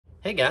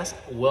Hey guys,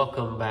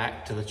 welcome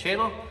back to the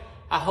channel.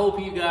 I hope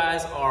you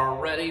guys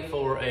are ready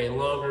for a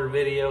longer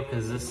video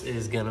because this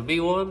is gonna be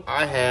one.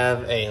 I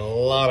have a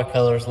lot of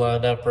colors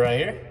lined up right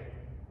here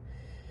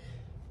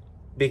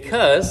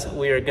because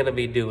we are gonna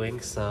be doing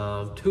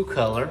some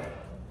 2-color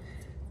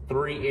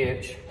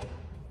 3-inch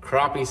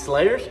crappie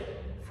slayers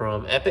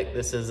from Epic.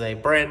 This is a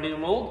brand new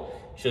mold,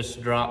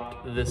 just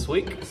dropped this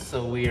week,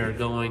 so we are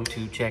going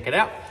to check it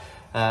out.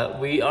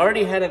 We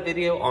already had a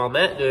video on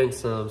that doing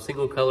some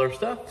single color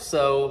stuff,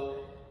 so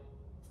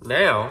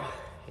now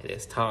it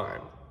is time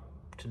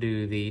to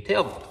do the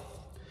tail mold.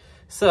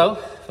 So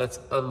let's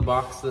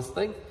unbox this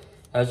thing.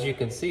 As you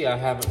can see, I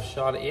haven't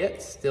shot it yet,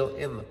 it's still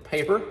in the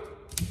paper.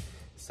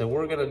 So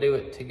we're gonna do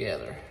it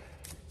together.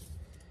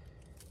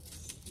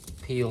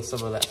 Peel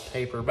some of that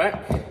paper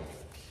back.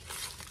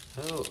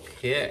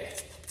 Okay.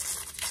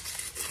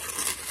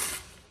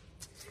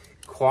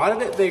 Quite a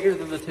bit bigger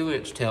than the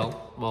 2-inch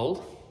tail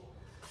mold.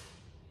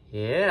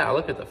 Yeah,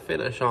 look at the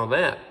finish on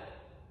that.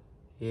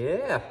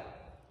 Yeah.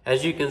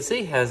 As you can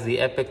see, has the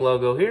Epic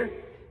logo here,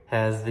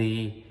 has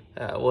the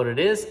what it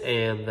is,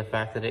 and the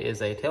fact that it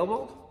is a tail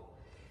mold.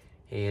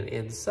 And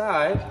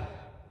inside,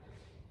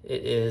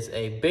 it is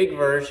a big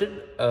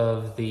version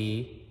of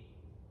the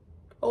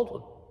old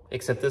one,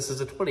 except this is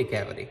a 20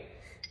 cavity.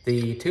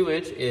 The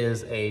 2-inch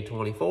is a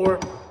 24,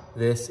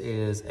 this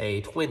is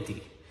a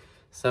 20.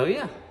 So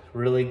yeah,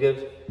 really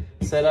good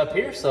setup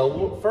here.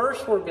 So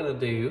first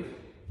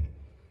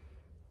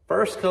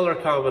color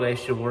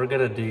combination we're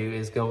gonna do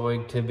is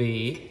going to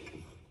be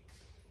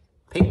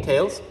pink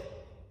tails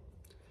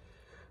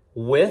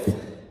with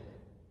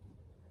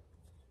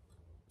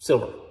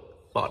silver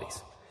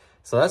bodies.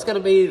 So that's gonna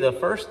be the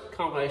first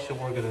combination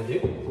we're gonna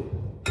do.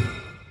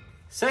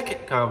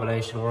 Second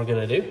combination we're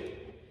gonna do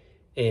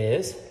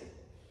is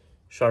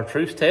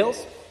chartreuse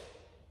tails,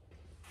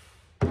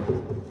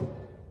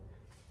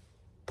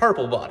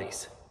 purple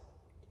bodies.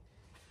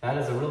 That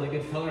is a really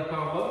good color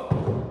combo.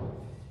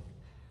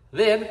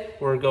 Then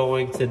we're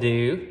going to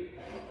do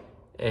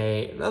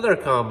another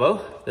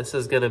combo. This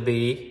is gonna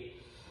be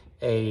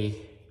a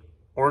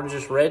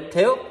orangish red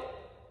tail,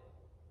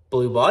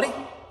 blue body.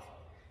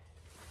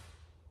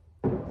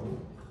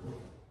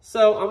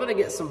 So I'm gonna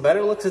get some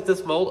better looks at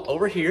this mold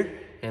over here,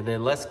 and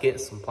then let's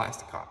get some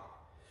plastic on.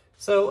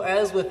 So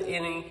as with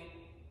any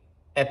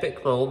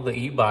Epic mold that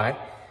you buy,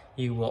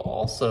 you will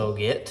also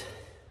get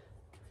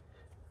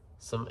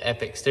some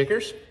Epic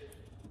stickers.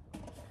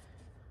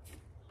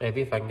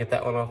 Maybe if I can get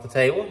that one off the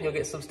table, you'll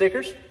get some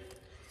stickers.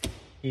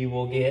 You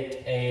will get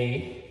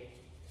a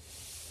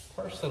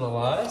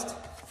personalized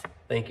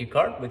thank you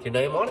card with your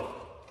name on it.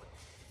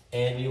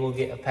 And you will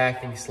get a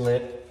packing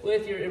slip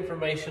with your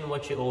information,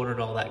 what you ordered,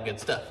 all that good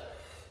stuff.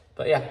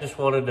 But yeah, just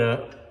wanted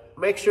to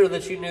make sure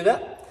that you knew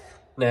that.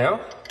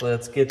 Now,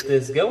 let's get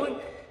this going.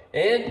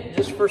 And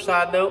just for a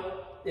side note,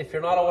 if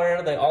you're not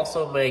aware, they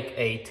also make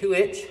a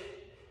 2-inch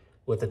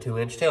with a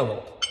 2-inch tail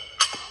mold.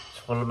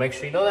 Just wanted to make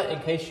sure you know that in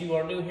case you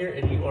are new here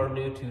and you are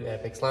new to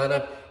Epic's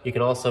lineup. You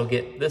can also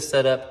get this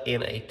set up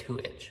in a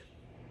 2-inch.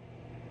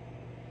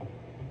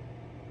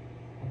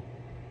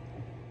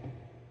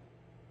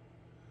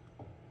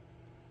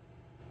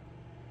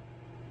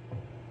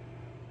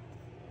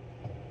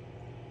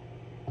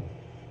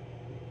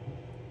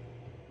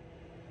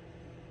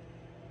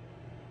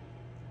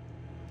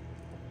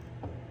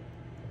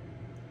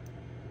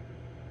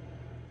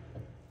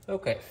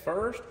 Okay,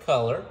 first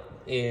color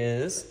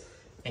is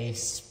a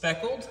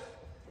speckled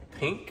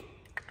pink.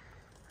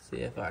 See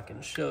if I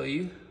can show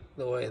you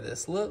the way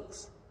this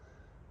looks.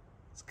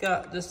 It's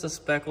got just a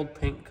speckled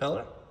pink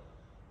color.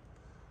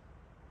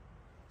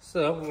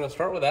 So I'm gonna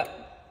start with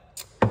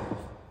that.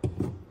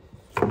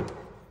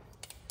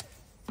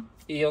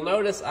 You'll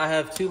notice I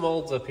have 2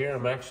 molds up here.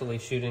 I'm actually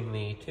shooting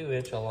the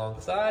 2-inch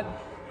alongside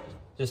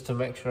just to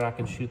make sure I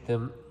can shoot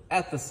them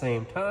at the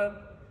same time.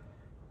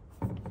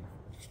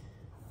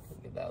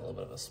 Give that a little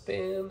bit of a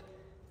spin.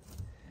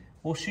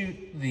 We'll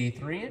shoot the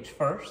 3-inch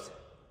first,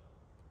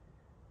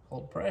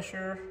 hold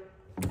pressure,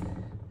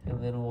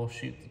 and then we'll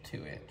shoot the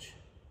 2-inch.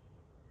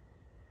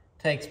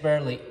 Takes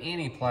barely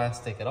any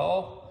plastic at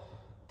all.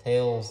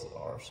 Tails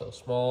are so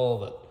small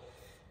that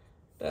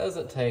it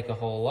doesn't take a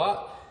whole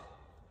lot.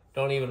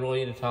 Don't even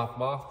really need to top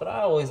them off, but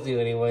I always do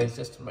anyways,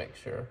 just to make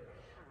sure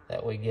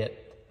that we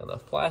get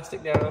enough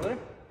plastic down in there.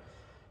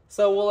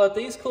 So we'll let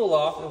these cool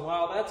off, and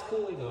while that's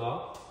cooling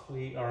off,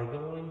 we are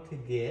going to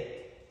get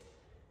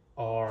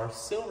our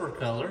silver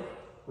color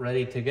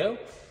ready to go,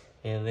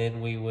 and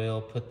then we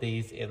will put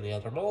these in the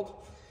other mold.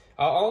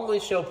 I'll only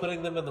show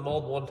putting them in the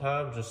mold one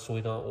time just so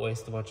we don't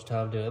waste a bunch of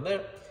time doing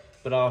that,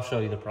 but I'll show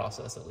you the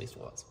process at least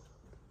once.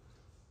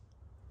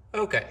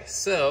 Okay,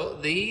 so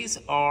these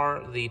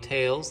are the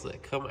tails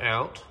that come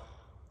out.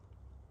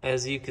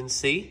 As you can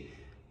see,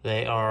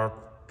 they are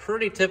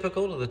pretty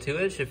typical to the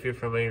 2-inch if you're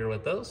familiar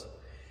with those.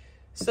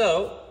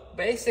 So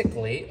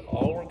basically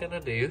all we're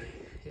gonna do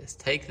is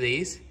take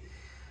these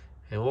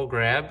and we'll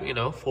grab,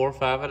 4 or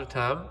 5 at a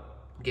time,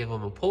 give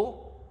them a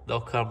pull.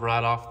 They'll come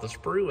right off the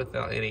sprue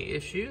without any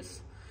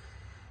issues.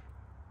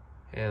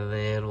 And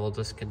then we'll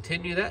just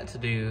continue that to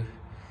do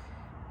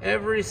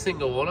every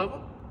single one of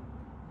them.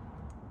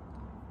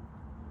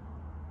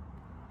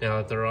 Now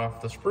that they're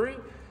off the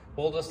sprue,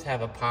 we'll just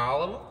have a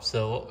pile of them.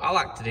 So what I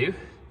like to do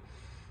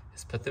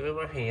is put them in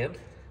my hand,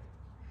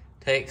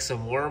 take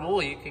some worm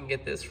wool. You can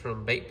get this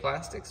from Bait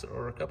Plastics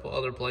or a couple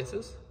other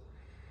places.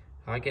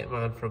 I get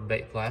mine from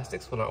Bait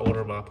Plastics when I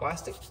order my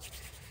plastic.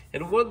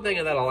 And one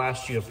thing that'll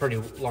last you a pretty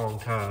long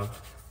time,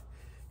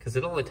 because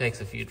it only takes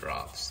a few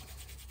drops.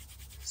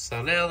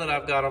 So now that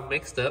I've got them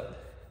mixed up,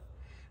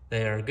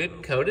 they are good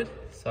and coated.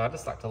 So I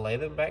just like to lay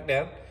them back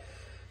down.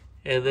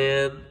 And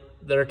then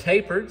they're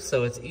tapered,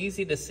 so it's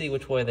easy to see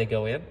which way they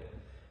go in.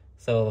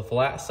 So the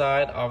flat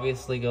side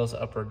obviously goes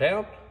up or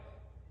down.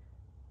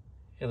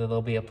 And then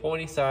there'll be a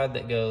pointy side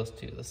that goes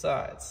to the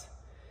sides.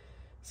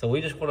 So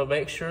we just want to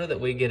make sure that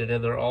we get it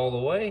in there all the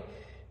way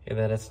and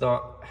that it's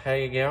not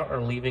hanging out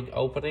or leaving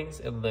openings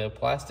in the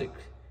plastic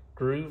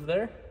groove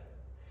there.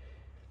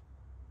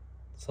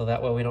 So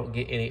that way we don't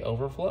get any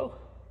overflow.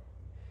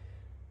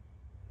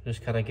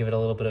 Just kind of give it a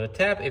little bit of a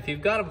tap. If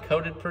you've got them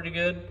coated pretty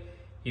good,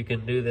 you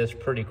can do this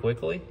pretty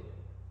quickly.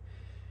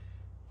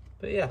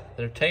 But yeah,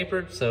 they're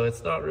tapered, so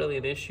it's not really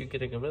an issue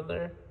getting them in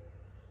there.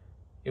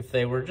 If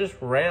they were just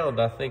round,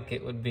 I think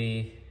it would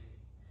be,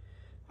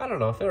 I don't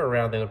know, if they were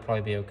round, they would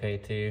probably be okay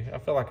too. I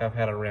feel like I've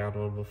had a round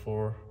one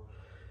before.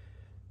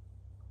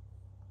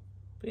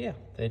 But yeah,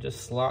 they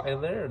just slot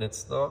in there and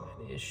it's not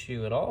an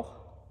issue at all.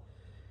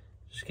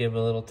 Just give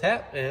them a little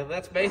tap and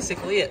that's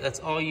basically it. That's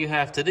all you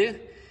have to do.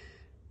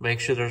 Make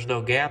sure there's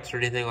no gaps or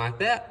anything like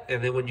that.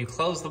 And then when you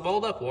close the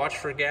mold up, watch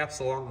for gaps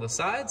along the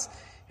sides.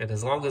 And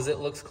as long as it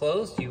looks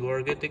closed, you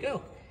are good to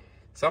go.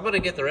 So I'm gonna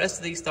get the rest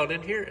of these thrown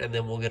in here and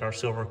then we'll get our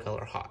silver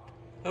color hot.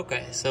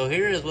 Okay, so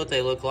here is what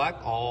they look like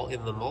all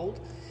in the mold.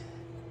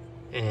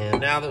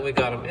 And now that we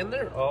got them in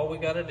there, all we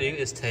gotta do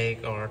is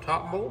take our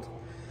top mold.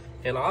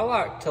 And I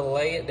like to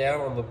lay it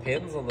down on the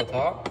pins on the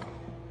top.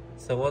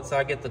 So once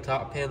I get the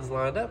top pins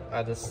lined up,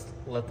 I just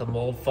let the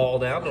mold fall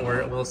down to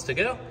where it wants to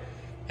go.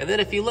 And then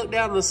if you look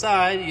down the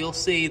side, you'll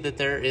see that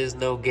there is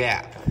no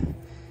gap.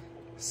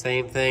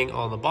 Same thing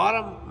on the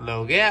bottom,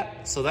 no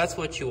gap. So that's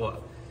what you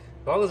want.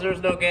 As long as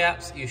there's no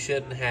gaps, you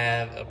shouldn't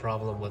have a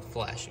problem with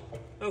flashing.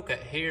 Okay,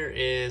 here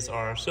is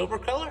our silver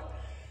color.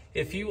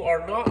 If you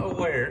are not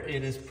aware,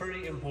 it is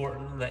pretty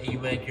important that you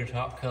make your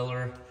top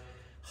color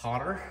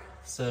hotter.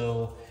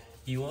 So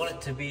you want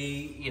it to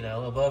be, you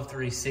know, above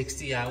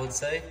 360, I would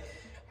say.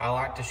 I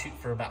like to shoot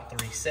for about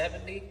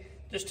 370,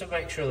 just to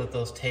make sure that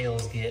those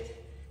tails get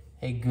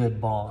a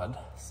good bond.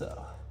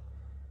 So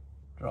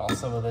draw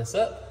some of this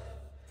up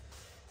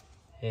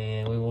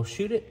and we will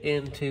shoot it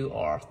into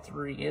our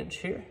 3-inch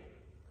here.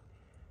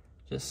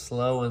 Just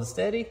slow and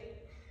steady.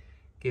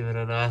 Give it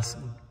a nice,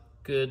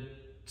 good,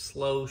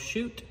 slow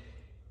shoot.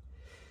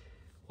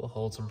 We'll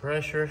hold some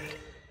pressure.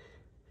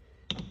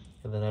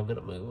 And then I'm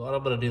gonna move on.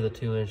 I'm gonna do the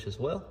 2-inch as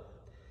well.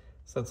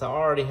 Since I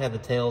already had the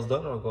tails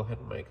done, I'll go ahead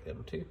and make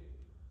them too.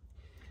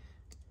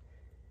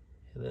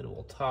 And then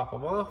we'll top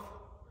them off.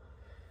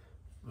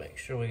 Make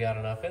sure we got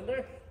enough in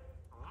there.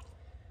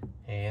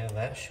 And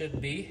that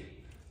should be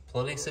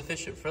plenty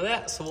sufficient for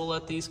that. So we'll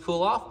let these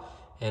cool off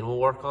and we'll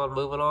work on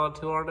moving on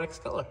to our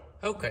next color.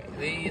 Okay,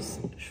 these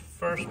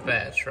first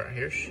batch right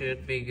here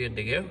should be good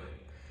to go.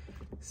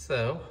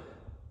 So,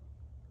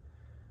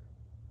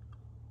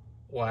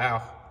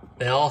 wow,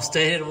 they all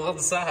stayed in one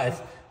side.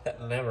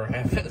 That never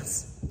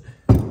happens.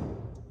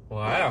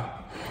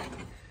 Wow,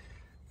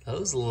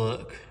 those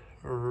look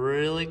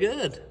really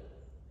good.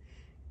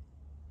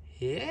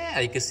 Yeah,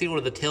 you can see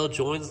where the tail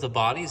joins the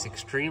body is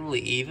extremely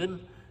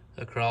even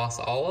across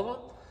all of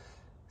them.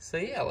 So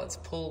yeah, let's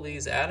pull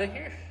these out of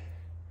here.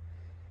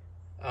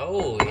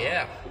 Oh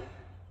yeah,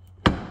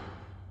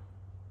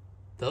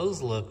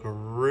 those look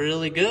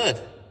really good.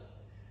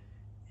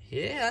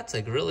 Yeah, that's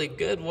a really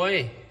good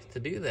way to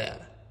do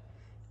that.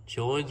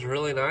 Joins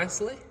really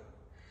nicely.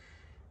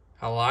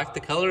 I like the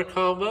color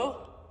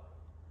combo.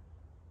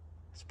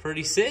 It's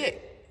pretty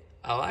sick.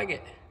 I like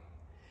it.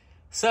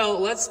 So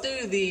let's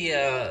do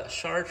the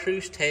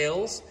chartreuse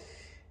tails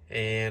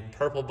and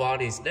purple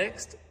bodies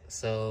next.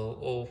 So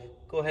we'll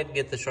go ahead and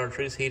get the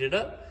chartreuse heated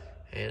up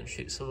and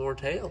shoot some more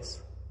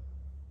tails.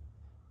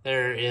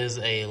 There is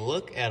a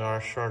look at our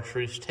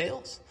chartreuse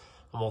tails.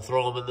 I'm gonna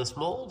throw them in this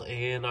mold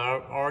and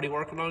I'm already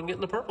working on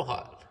getting the purple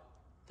hot.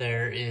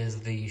 There is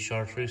the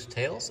chartreuse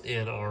tails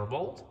in our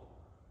mold.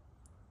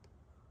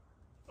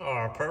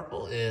 Our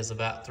purple is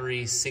about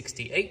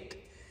 368,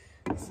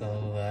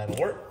 so that'll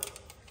work.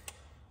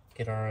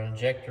 Get our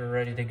injector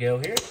ready to go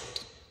here.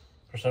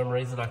 For some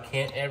reason, I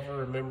can't ever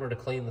remember to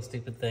clean the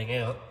stupid thing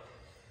out.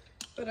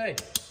 But hey,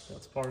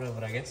 that's part of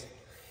it, I guess.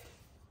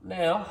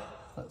 Now,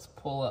 let's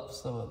pull up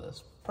some of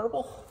this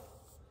purple.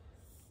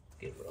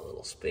 Give her a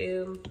little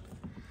spin.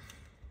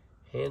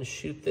 And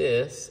shoot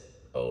this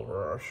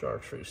over our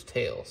chartreuse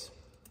tails.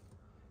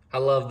 I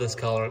love this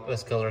color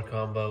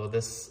combo.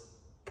 This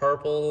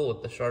purple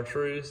with the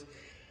chartreuse.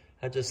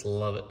 I just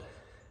love it.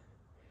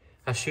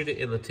 I shoot it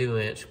in the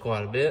 2-inch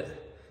quite a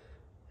bit.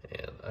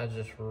 And I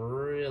just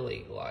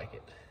really like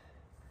it.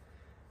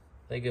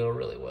 They go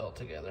really well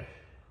together.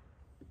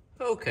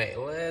 Okay,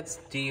 let's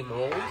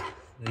demold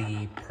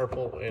the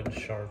purple and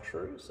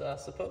chartreuse, I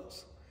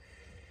suppose.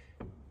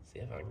 See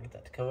if I can get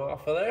that to come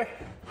off of there.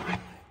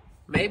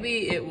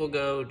 Maybe it will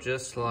go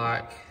just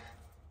like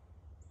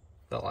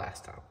the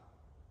last time.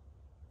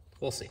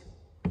 We'll see.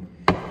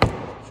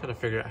 Trying to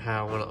figure out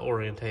how I want to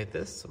orientate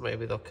this, so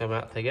maybe they'll come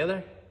out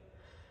together.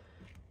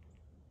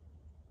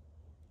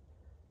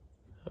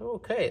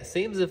 Okay, it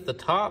seems if the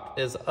top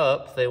is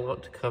up, they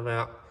want to come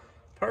out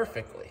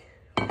perfectly,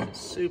 which is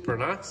super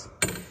nice.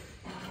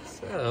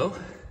 So,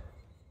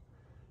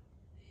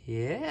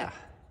 yeah,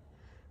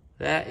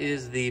 that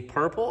is the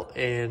purple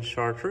and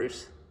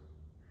chartreuse.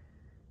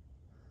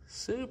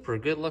 Super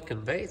good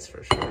looking baits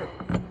for sure.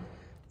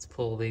 Let's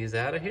pull these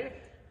out of here.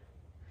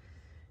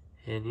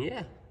 And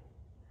yeah,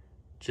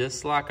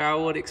 just like I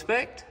would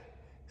expect,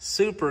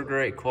 super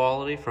great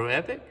quality from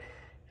Epic.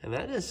 And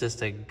that is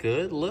just a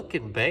good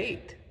looking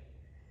bait.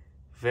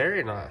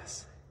 Very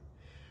nice.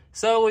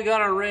 So we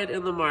got our red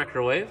in the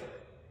microwave,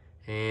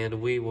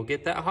 and we will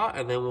get that hot,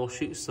 and then we'll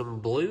shoot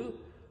some blue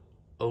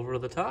over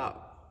the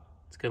top.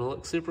 It's gonna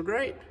look super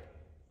great.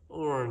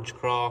 Orange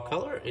crawl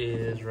color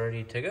is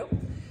ready to go.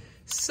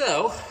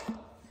 So,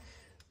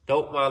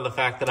 don't mind the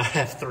fact that I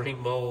have 3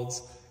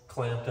 molds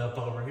clamped up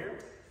over here.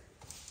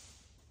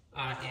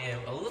 I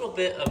am a little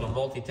bit of a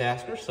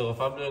multitasker, so if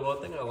I'm doing one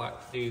thing, I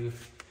like to do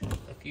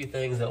a few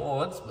things at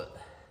once, but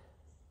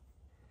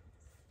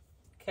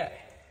okay,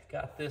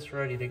 got this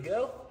ready to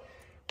go.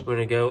 We're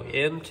gonna go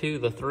into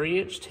the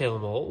 3-inch tail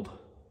mold.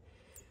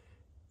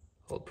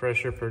 Hold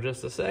pressure for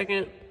just a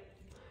second.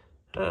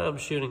 I'm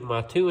shooting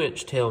my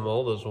 2-inch tail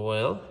mold as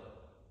well.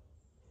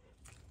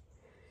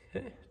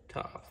 Okay,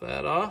 top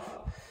that off.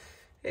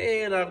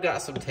 And I've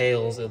got some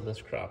tails in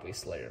this Crappie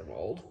Slayer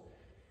mold.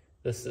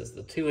 This is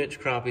the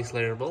 2-inch Crappie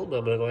Slayer mold, but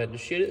I'm gonna go ahead and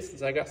shoot it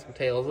since I got some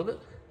tails in it.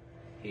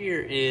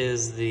 Here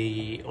is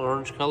the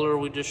orange color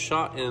we just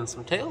shot in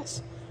some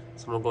tails.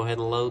 So I'm gonna go ahead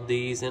and load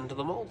these into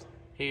the mold.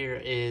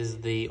 Here is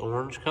the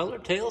orange color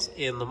tails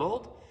in the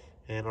mold,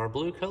 and our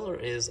blue color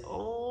is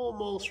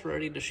almost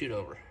ready to shoot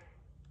over.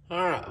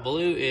 All right,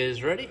 blue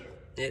is ready.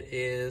 It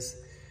is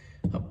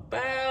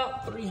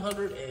about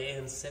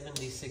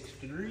 376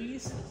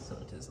 degrees, so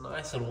it is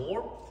nice and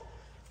warm.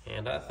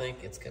 And I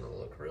think it's gonna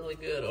look really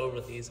good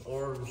over these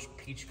orange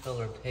peach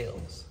colored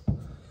tails.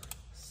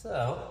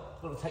 So,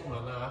 I'm gonna take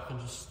my knife and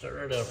just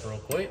stir it up real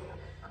quick.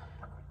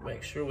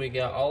 Make sure we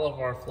got all of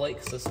our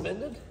flakes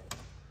suspended.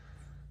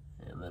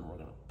 And then we're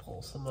gonna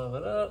pull some of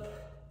it up.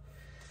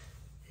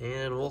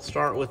 And we'll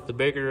start with the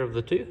bigger of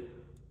the two.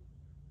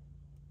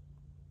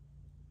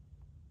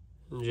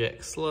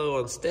 Inject slow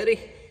and steady.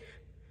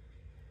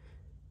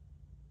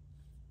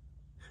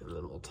 And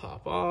then we'll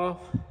top off.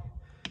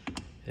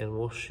 And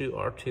we'll shoot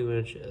our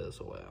 2-inch as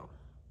well.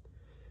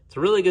 It's a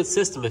really good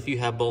system if you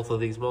have both of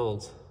these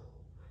molds.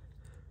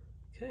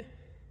 Okay.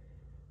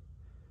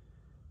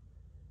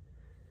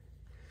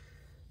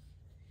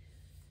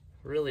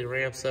 Really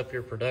ramps up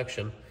your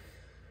production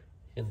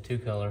in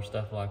 2-color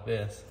stuff like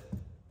this.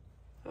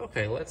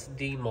 Okay, let's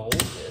demold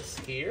this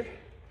here.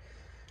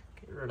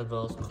 Get rid of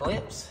those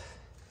clamps.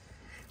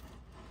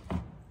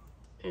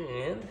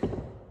 And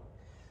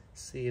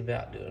see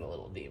about doing a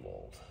little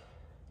demold.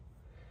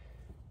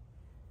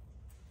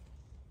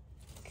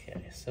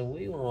 Okay, so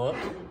we want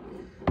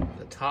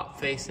the top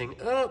facing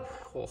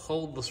up. We'll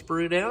hold the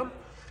sprue down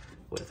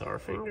with our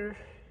finger.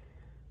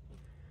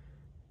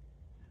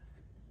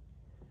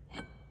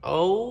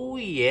 Oh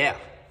yeah,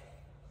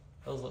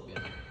 those look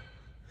good.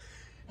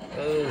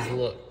 Those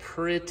look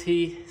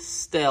pretty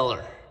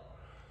stellar.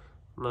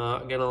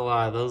 Not gonna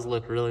lie, those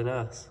look really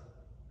nice.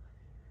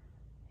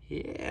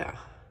 Yeah.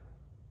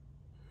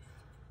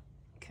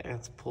 Okay,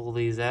 let's pull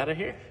these out of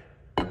here.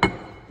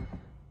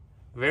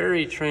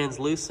 Very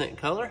translucent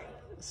color,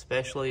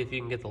 especially if you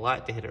can get the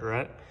light to hit it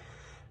right.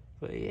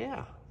 But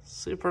yeah,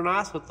 super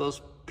nice with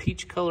those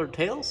peach colored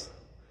tails.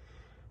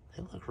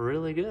 They look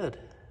really good.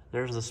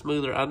 There's the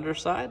smoother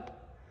underside.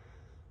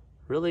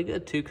 Really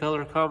good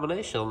 2-color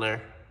combination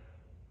there.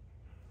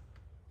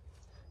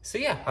 So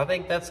yeah, I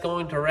think that's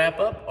going to wrap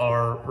up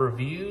our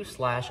review /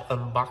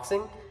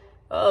 unboxing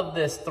of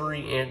this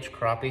 3-inch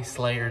Crappie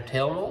Slayer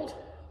tail mold,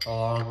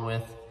 along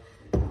with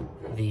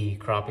the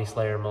Crappie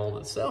Slayer mold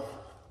itself.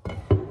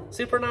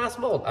 Super nice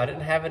mold. I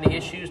didn't have any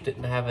issues,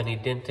 didn't have any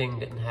denting,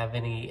 didn't have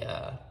any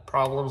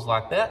problems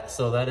like that.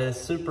 So that is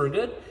super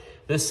good.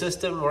 This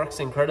system works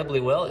incredibly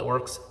well. It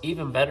works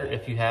even better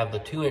if you have the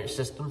 2-inch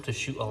system to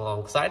shoot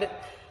alongside it.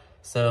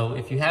 So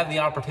if you have the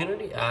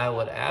opportunity, I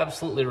would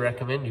absolutely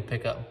recommend you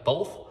pick up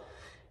both.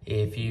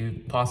 If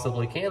you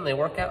possibly can, they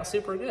work out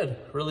super good.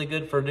 Really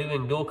good for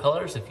doing dual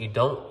colors if you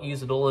don't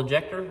use a dual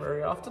injector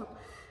very often.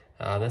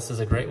 This is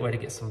a great way to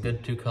get some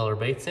good 2-color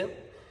baits in.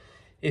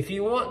 If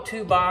you want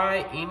to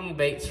buy any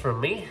baits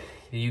from me,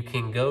 you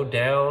can go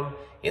down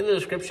in the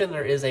description.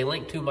 There is a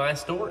link to my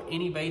store.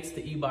 Any baits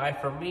that you buy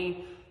from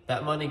me,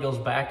 that money goes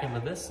back into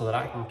this so that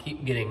I can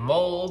keep getting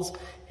molds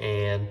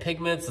and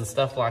pigments and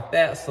stuff like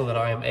that, so that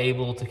I am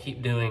able to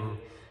keep doing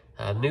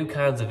new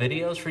kinds of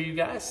videos for you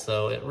guys.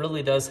 So it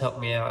really does help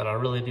me out, and I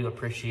really do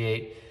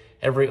appreciate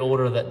every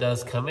order that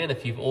does come in.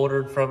 If you've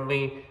ordered from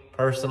me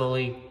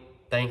personally,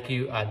 thank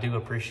you. I do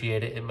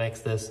appreciate it. It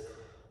makes this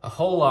a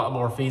whole lot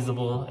more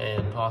feasible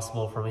and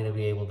possible for me to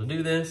be able to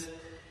do this.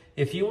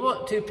 If you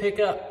want to pick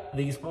up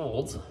these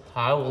molds,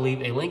 I will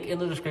leave a link in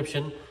the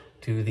description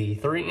to the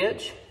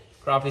 3-inch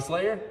Crappie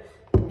Slayer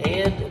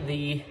and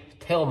the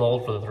tail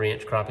mold for the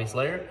 3-inch Crappie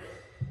Slayer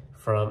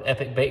from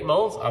Epic Bait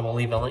Molds. I will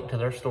leave a link to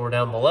their store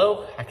down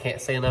below. I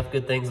can't say enough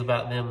good things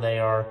about them. They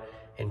are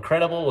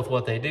incredible with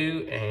what they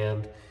do,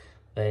 and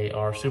they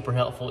are super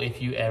helpful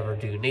if you ever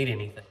do need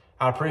anything.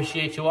 I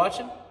appreciate you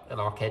watching, and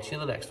I'll catch you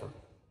in the next one.